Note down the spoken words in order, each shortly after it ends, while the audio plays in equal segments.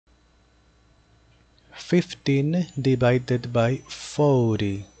15 divided by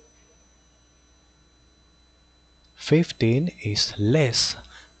 40. 15 is less,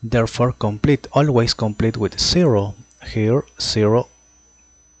 therefore complete, always complete with 0. Here 0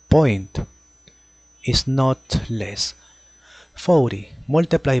 point is not less. 40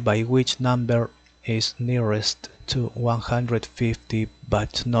 multiplied by which number is nearest to 150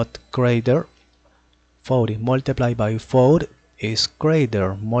 but not greater? 40 multiplied by 4 is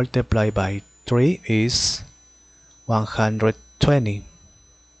greater, multiplied by 3 is 120.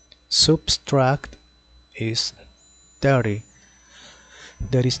 Subtract is 30.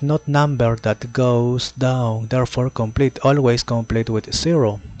 There is not number that goes down, therefore complete, always complete with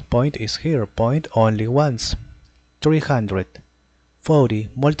 0. Point is here, point only once. 300. 40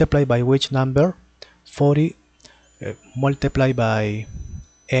 multiplied by which number? 40 multiplied by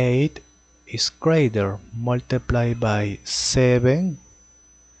 8 is greater, multiplied by 7,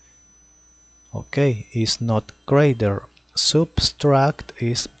 okay, is not greater. Subtract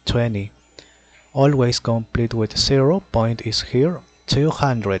is 20. Always complete with 0, point is here.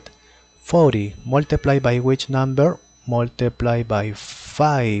 200. 40 multiplied by which number? Multiplied by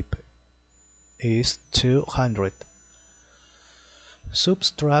 5 is 200.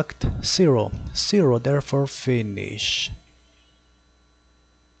 Subtract 0. 0, therefore finish.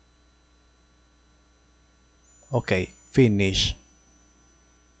 Okay, finish.